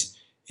these days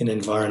in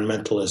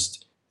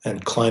environmentalist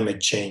and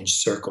climate change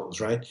circles,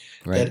 right?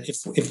 Right.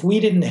 That if we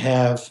didn't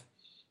have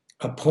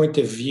a point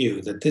of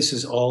view that this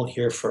is all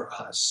here for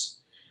us,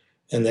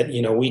 and that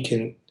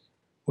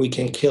we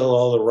can kill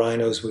all the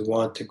rhinos we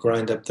want to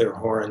grind up their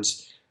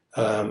horns,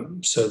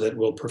 so that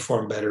we'll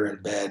perform better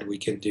in bed. We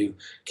can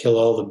kill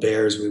all the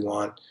bears we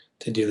want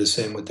to do the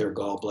same with their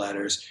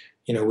gallbladders.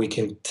 We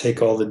can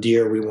take all the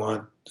deer we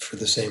want for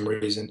the same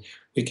reason.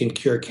 We can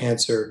cure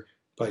cancer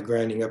by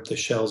grinding up the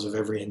shells of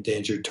every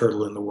endangered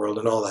turtle in the world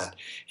and all that.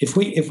 If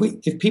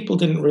people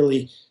didn't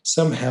really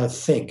somehow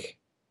think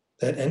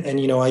that,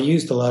 and I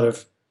used a lot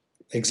of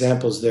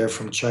examples there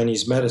from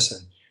Chinese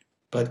medicine,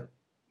 but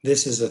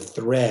this is a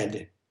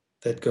thread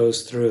that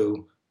goes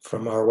through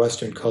from our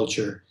Western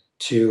culture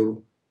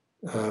to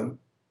the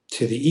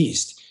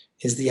East,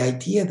 is the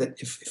idea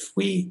that if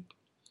we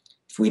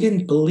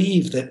didn't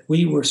believe that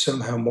we were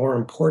somehow more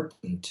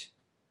important,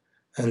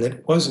 and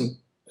that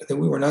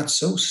we were not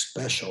so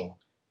special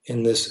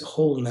in this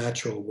whole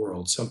natural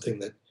world, something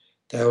that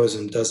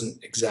Taoism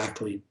doesn't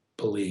exactly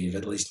believe,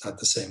 at least not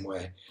the same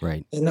way,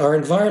 Right. then our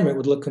environment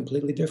would look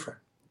completely different.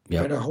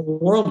 Yep. Right? Our whole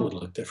world would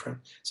look different.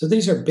 So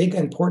these are big,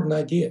 important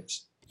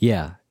ideas.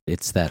 Yeah,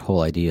 it's that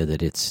whole idea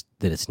that it's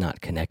not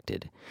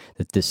connected,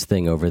 that this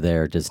thing over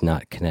there does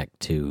not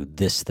connect to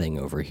this thing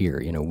over here.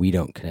 We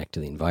don't connect to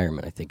the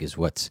environment, I think, is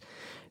what's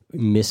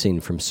missing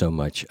from so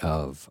much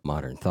of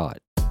modern thought.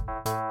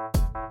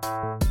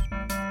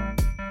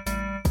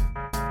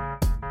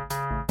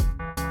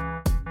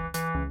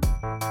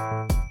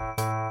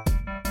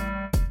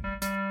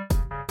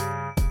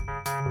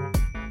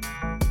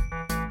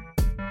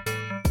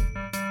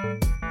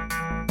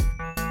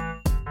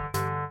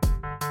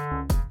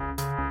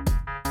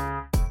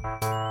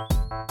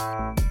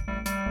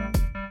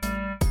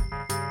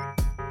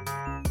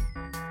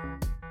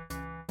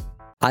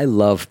 I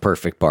love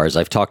Perfect Bars.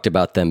 I've talked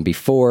about them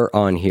before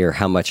on here,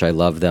 how much I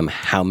love them,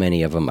 how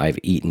many of them I've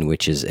eaten,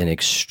 which is an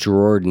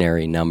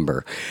extraordinary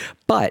number.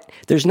 But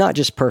there's not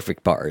just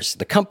Perfect Bars.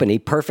 The company,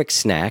 Perfect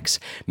Snacks,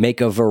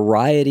 make a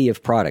variety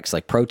of products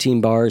like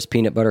protein bars,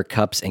 peanut butter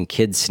cups, and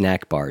kids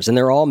snack bars. And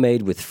they're all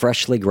made with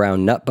freshly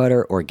ground nut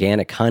butter,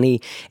 organic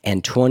honey,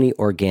 and 20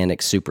 organic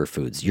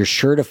superfoods. You're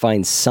sure to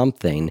find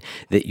something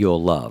that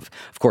you'll love.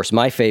 Of course,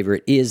 my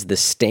favorite is the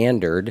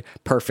standard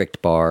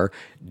Perfect Bar,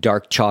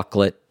 dark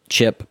chocolate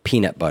chip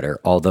peanut butter,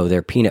 although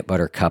their peanut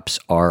butter cups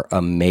are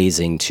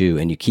amazing too,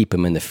 and you keep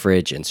them in the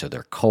fridge, and so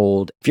they're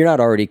cold. If you're not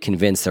already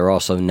convinced, they're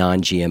also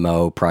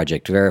non-GMO,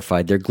 project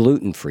verified, they're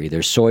gluten-free,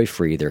 they're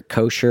soy-free, they're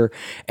kosher,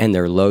 and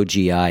they're low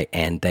GI,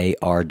 and they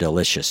are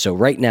delicious. So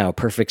right now,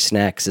 Perfect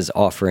Snacks is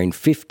offering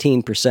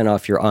 15%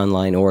 off your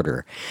online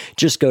order.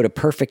 Just go to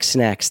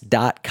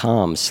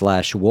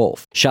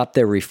perfectsnacks.com/wolf. Shop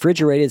their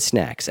refrigerated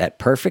snacks at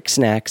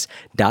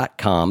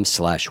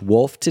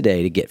perfectsnacks.com/wolf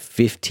today to get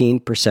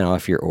 15%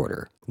 off your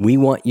order. We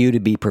want you to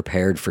be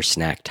prepared for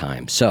snack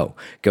time. So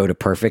go to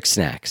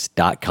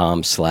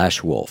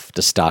perfectsnacks.com/wolf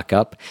to stock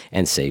up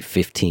and save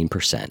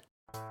 15%.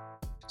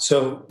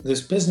 So this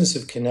business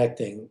of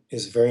connecting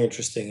is very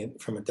interesting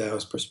from a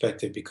Taoist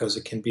perspective, because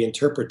it can be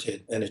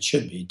interpreted, and it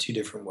should be, two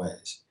different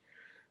ways.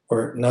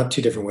 Or not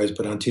two different ways,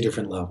 but on two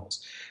different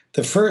levels.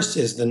 The first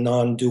is the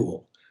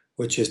non-dual,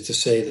 which is to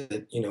say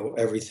that,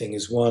 everything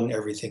is one,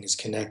 everything is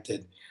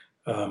connected.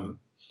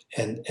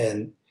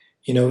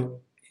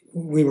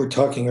 We were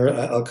talking,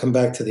 I'll come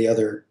back to the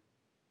other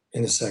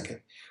in a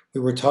second. We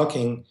were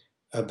talking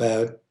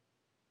about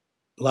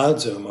Lao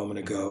Tzu a moment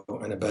ago,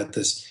 and about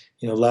this,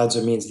 Lao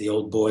Tzu means the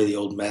old boy, the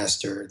old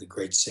master, the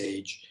great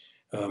sage.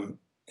 And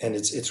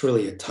it's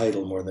really a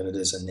title more than it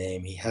is a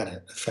name. He had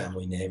a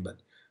family name,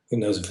 but who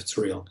knows if it's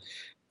real.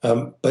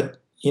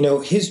 But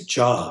his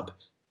job,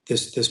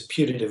 this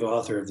putative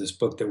author of this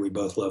book that we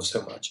both love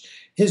so much,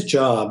 his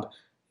job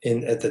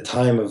at the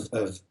time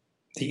of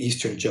the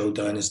Eastern Zhou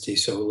dynasty,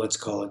 so let's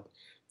call it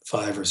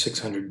 500 or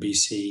 600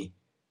 BC,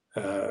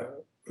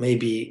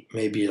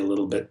 maybe a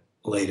little bit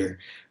later.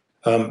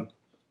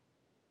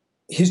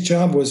 His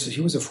job was, he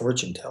was a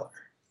fortune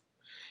teller.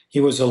 He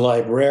was a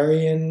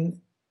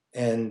librarian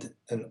and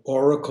an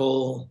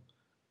oracle.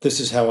 This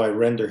is how I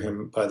render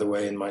him, by the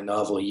way, in my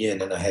novel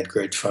Yin, and I had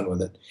great fun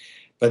with it.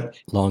 But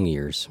long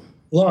years,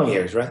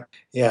 right?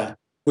 Yeah.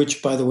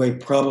 Which, by the way,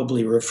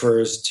 probably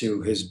refers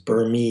to his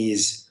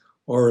Burmese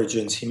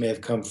origins. He may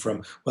have come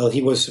from, well,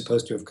 he was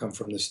supposed to have come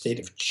from the state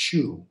of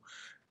Chu,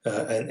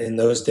 and in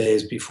those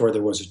days, before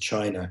there was a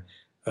China,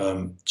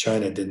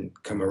 China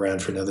didn't come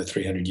around for another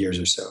 300 years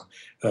or so.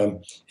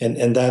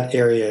 And that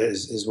area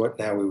is what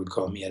now we would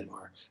call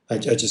Myanmar. I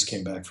just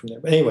came back from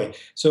there. But anyway,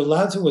 so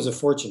Lao Tzu was a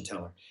fortune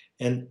teller.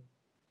 And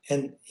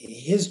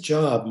his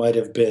job might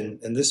have been,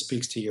 and this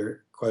speaks to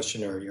your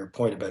question or your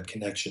point about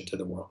connection to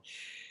the world,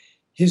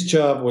 his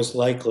job was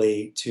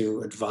likely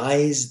to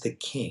advise the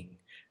king.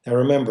 Now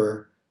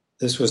remember,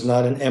 this was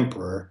not an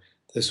emperor.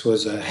 This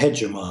was a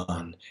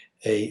hegemon,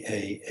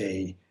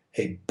 a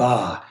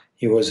ba.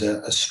 He was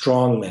a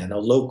strong man, a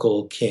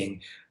local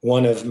king,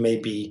 one of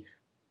maybe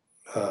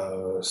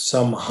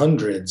some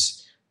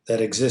hundreds that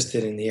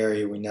existed in the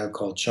area we now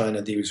call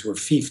China. These were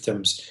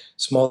fiefdoms,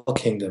 small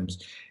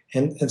kingdoms.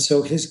 And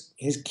so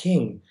his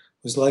king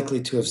was likely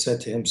to have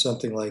said to him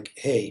something like,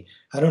 hey,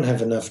 I don't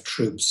have enough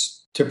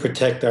troops to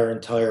protect our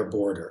entire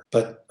border,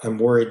 but I'm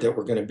worried that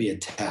we're going to be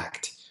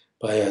attacked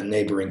by a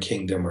neighboring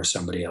kingdom or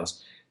somebody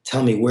else.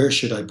 Tell me, where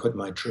should I put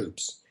my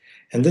troops?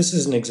 And this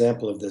is an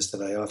example of this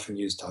that I often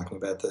use talking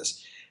about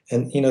this.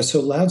 And, so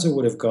Lao Tzu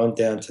would have gone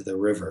down to the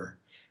river,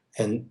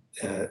 and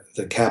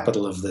the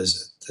capital of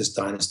this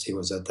dynasty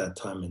was at that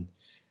time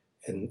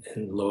in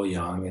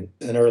Luoyang,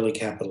 an early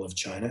capital of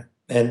China.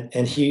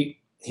 And he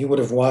would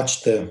have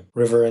watched the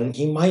river, and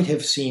he might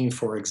have seen,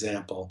 for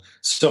example,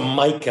 some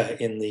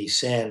mica in the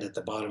sand at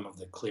the bottom of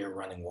the clear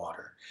running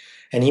water.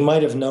 And he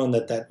might have known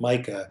that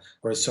mica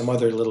or some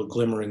other little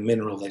glimmering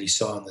mineral that he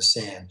saw in the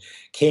sand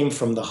came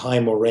from the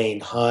high moraine,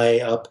 high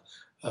up,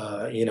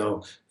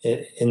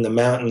 in the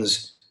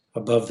mountains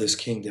above this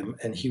kingdom.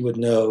 And he would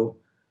know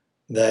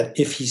that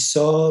if he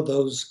saw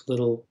those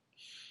little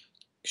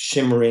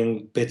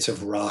shimmering bits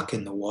of rock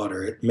in the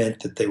water, it meant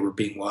that they were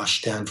being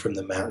washed down from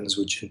the mountains,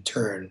 which in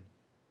turn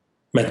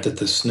meant that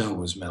the snow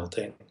was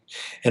melting.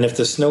 And if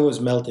the snow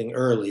was melting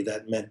early,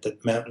 that meant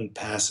that mountain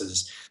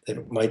passes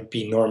that might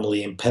be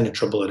normally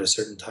impenetrable at a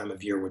certain time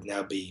of year would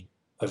now be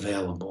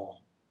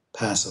available,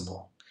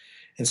 passable.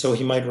 And so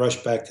he might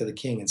rush back to the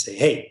king and say,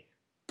 hey,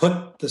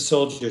 put the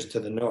soldiers to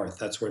the north.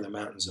 That's where the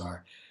mountains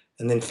are.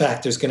 And in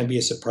fact, there's going to be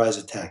a surprise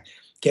attack.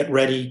 Get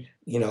ready,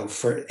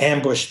 for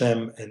ambush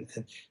them. And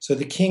so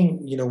the king,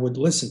 would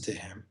listen to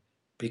him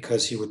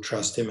because he would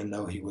trust him and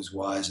know he was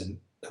wise and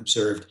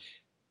observed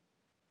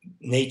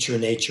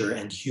nature,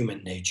 and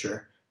human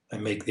nature. I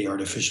make the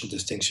artificial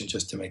distinction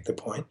just to make the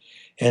point.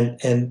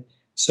 And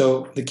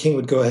so the king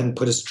would go ahead and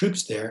put his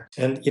troops there,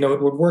 and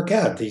it would work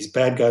out. These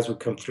bad guys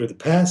would come through the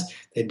pass,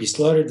 they'd be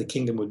slaughtered, the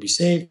kingdom would be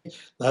saved.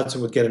 Lao Tzu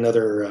would get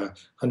another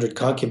 100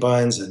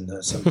 concubines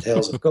and some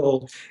tails of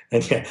gold.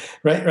 And yeah,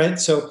 right.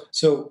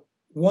 So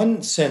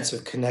one sense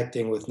of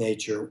connecting with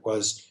nature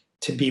was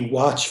to be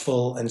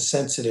watchful and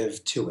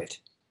sensitive to it,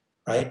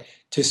 right?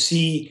 To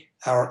see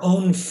our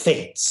own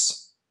fates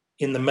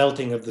in the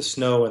melting of the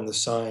snow and the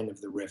sighing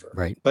of the river.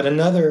 Right. But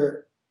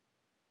another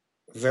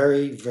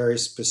very, very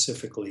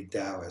specifically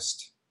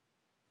Taoist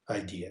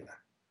idea,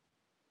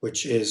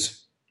 which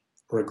is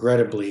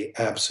regrettably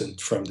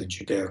absent from the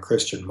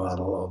Judeo-Christian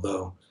model,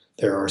 although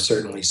there are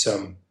certainly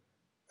some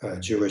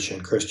Jewish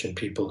and Christian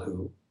people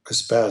who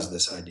espouse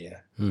this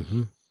idea,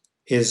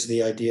 is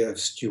the idea of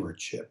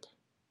stewardship.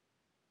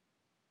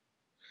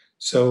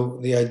 So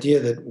the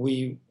idea that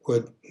we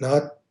would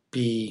not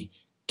be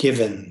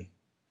given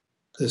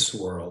this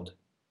world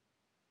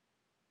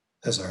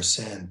as our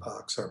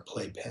sandbox, our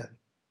playpen,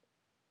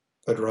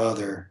 but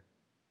rather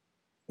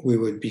we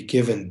would be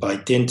given by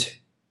dint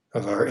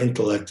of our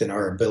intellect and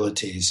our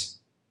abilities,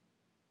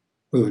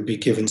 we would be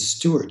given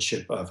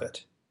stewardship of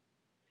it.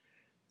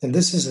 And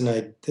this is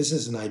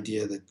an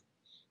idea that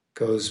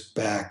goes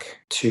back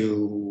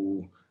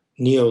to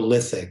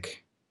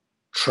Neolithic,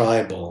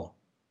 tribal,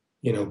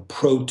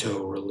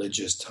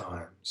 proto-religious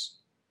times.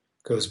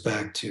 Goes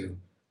back to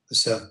the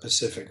South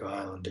Pacific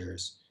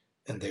Islanders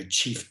and their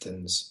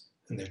chieftains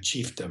and their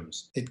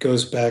chiefdoms. It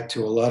goes back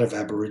to a lot of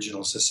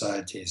Aboriginal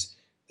societies.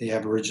 The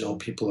Aboriginal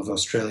people of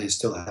Australia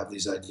still have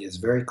these ideas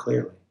very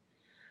clearly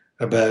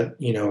about,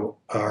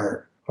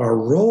 our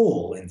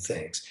role in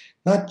things.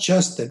 Not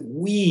just that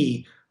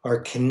we are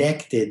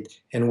connected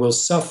and will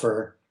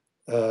suffer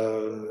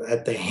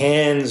at the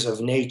hands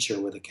of nature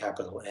with a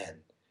capital N,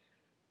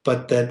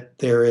 but that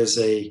there is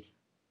a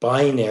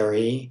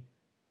binary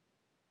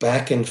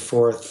back and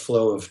forth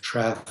flow of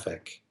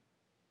traffic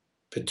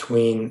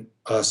between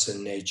us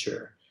and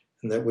nature,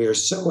 and that we are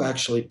so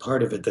actually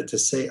part of it that to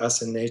say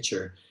us and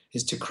nature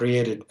is to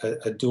create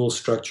a dual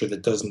structure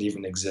that doesn't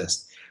even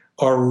exist.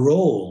 Our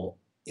role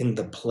in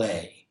the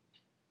play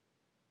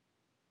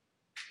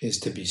is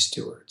to be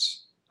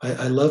stewards.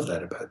 I love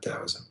that about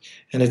Taoism,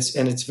 and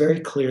it's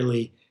very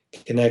clearly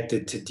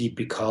connected to deep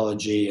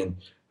ecology and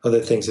other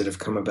things that have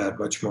come about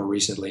much more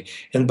recently.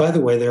 And by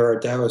the way, there are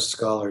Taoist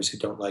scholars who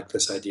don't like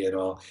this idea at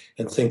all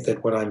and think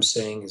that what I'm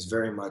saying is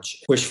very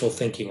much wishful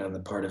thinking on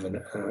the part of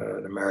an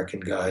American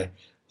guy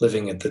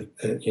living at the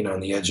on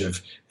the edge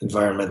of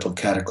environmental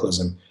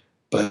cataclysm.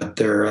 but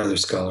there are other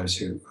scholars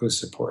who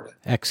support it.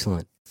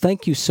 Excellent.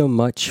 Thank you so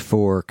much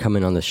for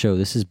coming on the show.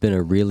 This has been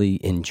a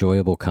really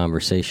enjoyable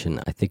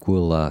conversation. I think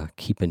we'll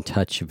keep in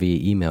touch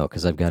via email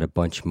because I've got a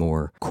bunch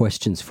more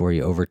questions for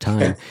you over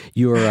time.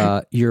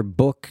 Your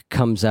book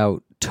comes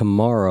out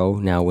tomorrow.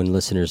 Now, when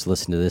listeners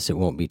listen to this, it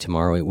won't be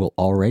tomorrow. It will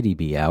already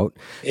be out.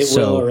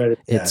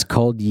 It's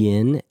called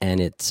Yin,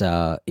 and it's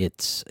a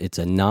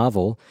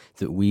novel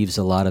that weaves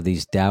a lot of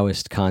these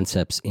Taoist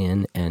concepts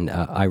in. And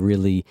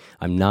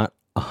I'm not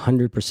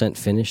 100%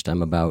 finished.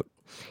 I'm about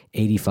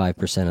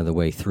 85% of the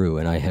way through,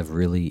 and I have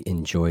really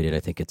enjoyed it. I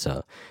think it's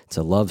a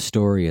love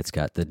story. It's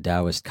got the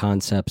Taoist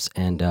concepts,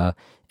 and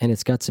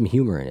it's got some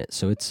humor in it.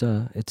 So it's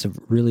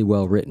really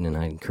well written, and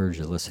I encourage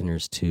the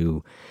listeners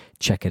to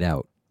check it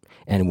out.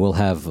 And we'll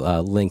have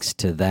links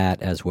to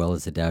that as well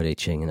as the Tao Te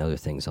Ching and other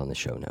things on the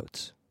show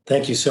notes.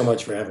 Thank you so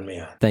much for having me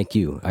on. Thank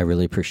you. I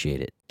really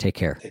appreciate it. Take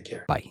care. Take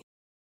care. Bye.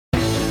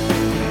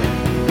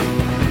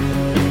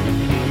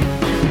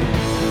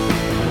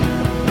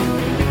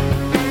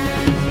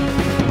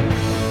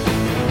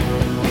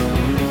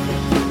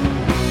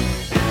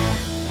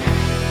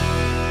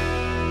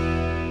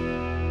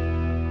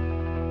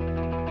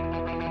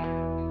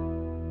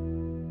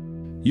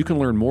 You can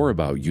learn more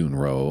about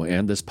Yunrou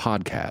and this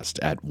podcast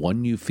at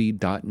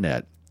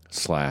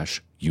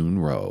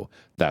oneyoufeed.net/Yunrou.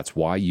 That's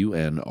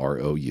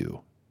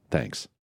YUNROU. Thanks.